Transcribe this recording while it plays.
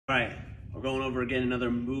All right, we're going over again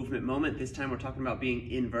another movement moment. This time we're talking about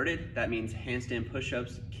being inverted. That means handstand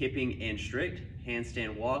push-ups, kipping and strict,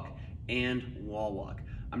 handstand walk, and wall walk.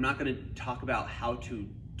 I'm not gonna talk about how to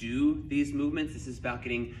do these movements. This is about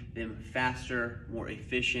getting them faster, more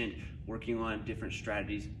efficient, working on different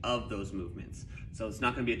strategies of those movements. So it's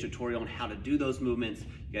not gonna be a tutorial on how to do those movements.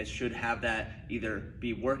 You guys should have that, either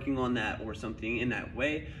be working on that or something in that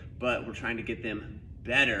way, but we're trying to get them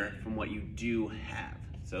better from what you do have.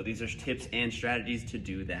 So these are tips and strategies to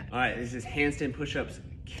do that. All right, this is handstand push-ups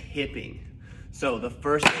kipping. So the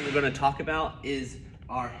first thing we're gonna talk about is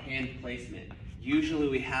our hand placement. Usually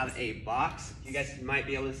we have a box. You guys might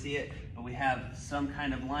be able to see it, but we have some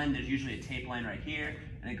kind of line. There's usually a tape line right here,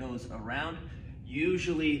 and it goes around.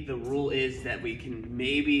 Usually the rule is that we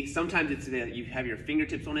can sometimes it's that you have your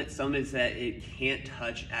fingertips on it, some is that it can't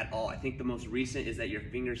touch at all. I think the most recent is that your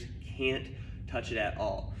fingers can't touch it at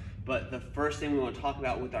all. But the first thing we want to talk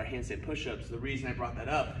about with our handstand push-ups, the reason I brought that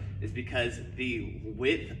up is because the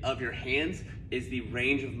width of your hands is the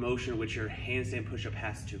range of motion which your handstand push-up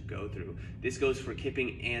has to go through. This goes for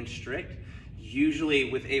kipping and strict.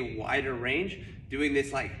 Usually with a wider range, doing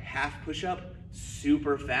this like half push-up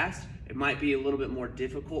super fast, it might be a little bit more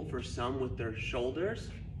difficult for some with their shoulders,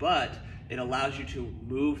 but it allows you to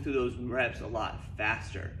move through those reps a lot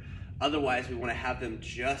faster. Otherwise, we want to have them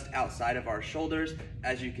just outside of our shoulders.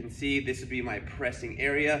 As you can see, this would be my pressing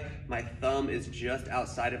area. My thumb is just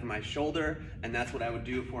outside of my shoulder, and that's what I would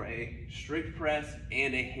do for a strict press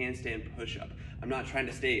and a handstand push-up. I'm not trying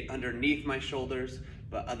to stay underneath my shoulders,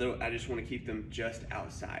 but I just want to keep them just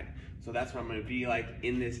outside. So that's what I'm going to be like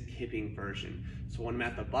in this kipping version. So when I'm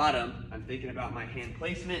at the bottom, I'm thinking about my hand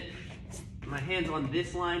placement. My hand's on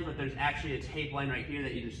this line, but there's actually a tape line right here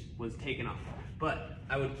that you just was taken off. But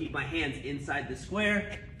I would keep my hands inside the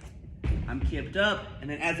square. I'm kipped up, and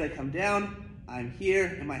then as I come down, I'm here,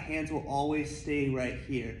 and my hands will always stay right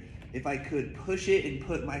here. If I could push it and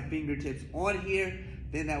put my fingertips on here,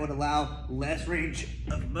 then that would allow less range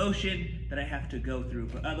of motion that I have to go through.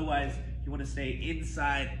 But otherwise, you want to stay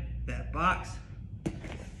inside that box.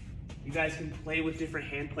 You guys can play with different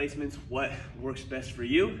hand placements, what works best for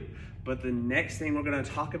you. But the next thing we're going to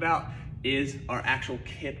talk about is our actual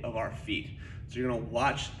kip of our feet. So you're gonna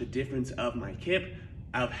watch the difference of my kip,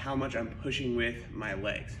 of how much I'm pushing with my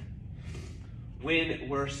legs. When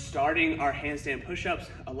we're starting our handstand push-ups,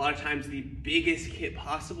 a lot of times the biggest kip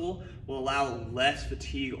possible will allow less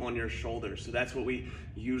fatigue on your shoulders. So that's what we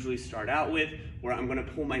usually start out with, where I'm gonna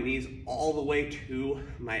pull my knees all the way to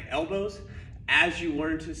my elbows. As you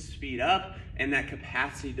learn to speed up and that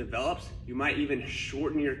capacity develops, you might even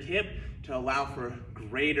shorten your kip to allow for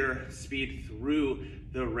greater speed through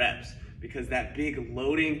the reps. Because that big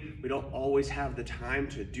loading, we don't always have the time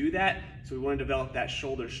to do that. So we want to develop that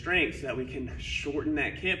shoulder strength so that we can shorten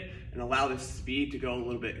that kip and allow the speed to go a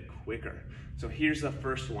little bit quicker. So here's the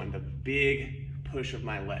first one, the big push of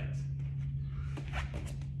my legs.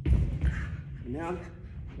 Now,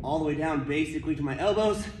 all the way down basically to my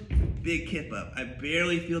elbows, big kip up. I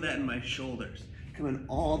barely feel that in my shoulders. Coming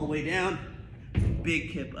all the way down,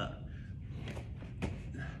 big kip up.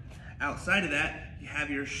 Outside of that, you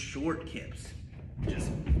have your short kips.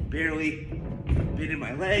 Just barely bending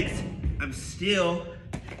my legs. I'm still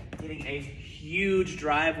getting a huge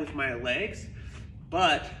drive with my legs,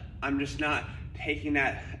 but I'm just not taking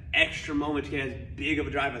that extra moment to get as big of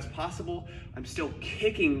a drive as possible. I'm still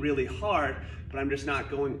kicking really hard, but I'm just not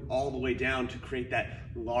going all the way down to create that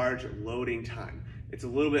large loading time. It's a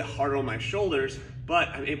little bit harder on my shoulders, but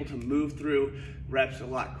I'm able to move through reps a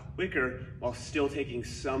lot quicker while still taking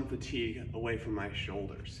some fatigue away from my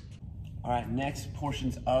shoulders. All right, next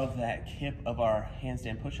portions of that kip of our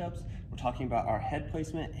handstand push-ups, we're talking about our head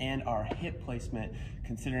placement and our hip placement,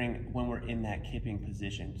 considering when we're in that kipping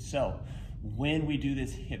position. So when we do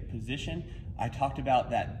this hip position, I talked about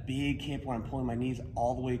that big kip where I'm pulling my knees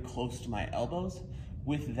all the way close to my elbows.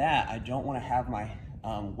 With that, I don't want to have my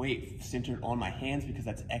weight centered on my hands because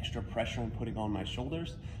that's extra pressure I'm putting on my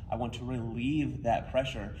shoulders. I want to relieve that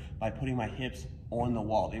pressure by putting my hips on the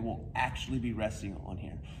wall. They will actually be resting on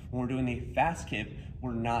here. When we're doing the fast kip,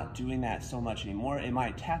 we're not doing that so much anymore. It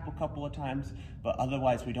might tap a couple of times, but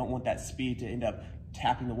otherwise we don't want that speed to end up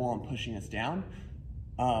tapping the wall and pushing us down.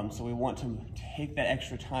 So we want to take that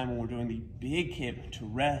extra time when we're doing the big kip to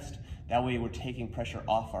rest. That way we're taking pressure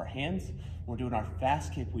off our hands. When we're doing our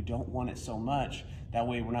fast kip, we don't want it so much. That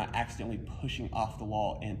way we're not accidentally pushing off the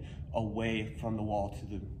wall and away from the wall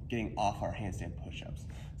to getting off our handstand push-ups.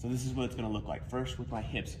 So this is what it's gonna look like. First with my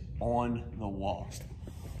hips on the wall.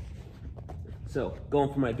 So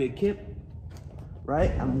going for my big kip,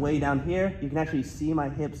 right? I'm way down here. You can actually see my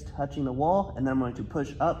hips touching the wall, and then I'm going to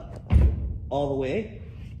push up all the way,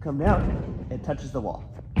 come down, it touches the wall.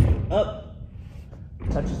 Up,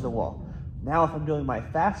 touches the wall. Now if I'm doing my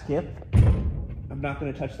fast kip, I'm not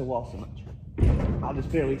going to touch the wall so much. I'll just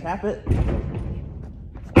barely tap it.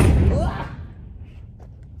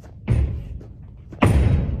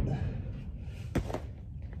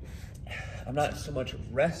 I'm not so much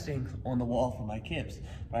resting on the wall for my kips,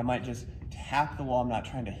 but I might just tap the wall. I'm not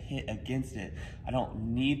trying to hit against it. I don't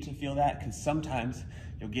need to feel that, because sometimes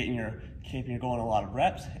you'll get in your kip and you're going a lot of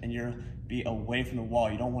reps and you'll be away from the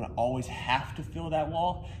wall. You don't want to always have to feel that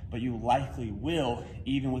wall, but you likely will,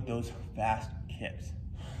 even with those fast kips.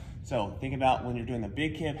 So think about when you're doing the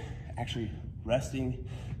big kip, actually resting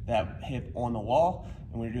that hip on the wall.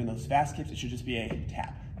 And when you're doing those fast kips, it should just be a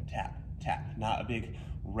tap, tap, tap, not a big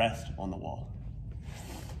rest on the wall.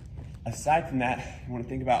 Aside from that, you want to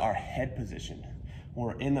think about our head position. When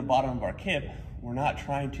we're in the bottom of our kip, we're not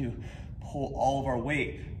trying to pull all of our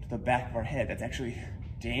weight to the back of our head. That's actually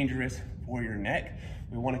dangerous for your neck.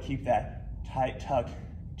 We want to keep that tight tuck,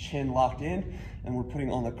 chin locked in, and we're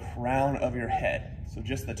putting on the crown of your head. So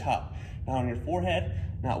just the top, not on your forehead,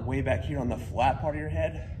 not way back here on the flat part of your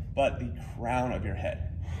head, but the crown of your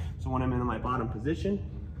head. So when I'm in my bottom position,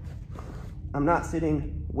 I'm not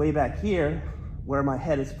sitting way back here where my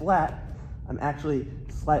head is flat. I'm actually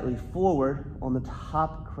slightly forward on the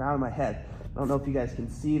top crown of my head. I don't know if you guys can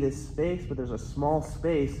see this space, but there's a small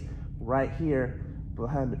space right here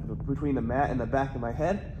between the mat and the back of my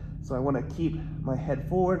head. So I want to keep my head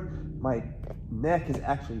forward. My neck is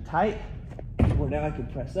actually tight, where now I can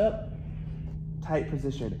press up, tight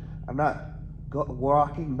position. I'm not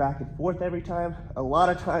rocking back and forth every time. A lot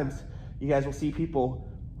of times you guys will see people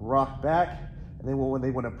rock back, and then when they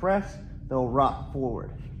want to press, they'll rock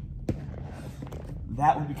forward.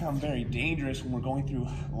 That would become very dangerous when we're going through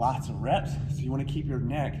lots of reps, so you want to keep your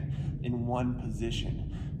neck in one position.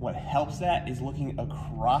 What helps that is looking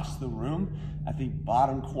across the room at the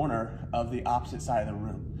bottom corner of the opposite side of the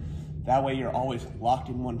room. That way you're always locked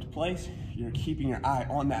in one place, you're keeping your eye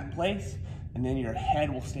on that place, and then your head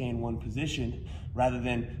will stay in one position rather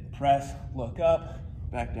than press, look up,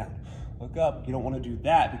 back down. Look up. You don't want to do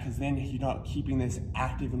that, because then you're not keeping this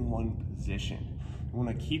active in one position. You want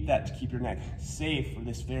to keep that to keep your neck safe for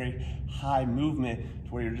this very high movement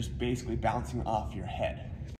to where you're just basically bouncing off your head.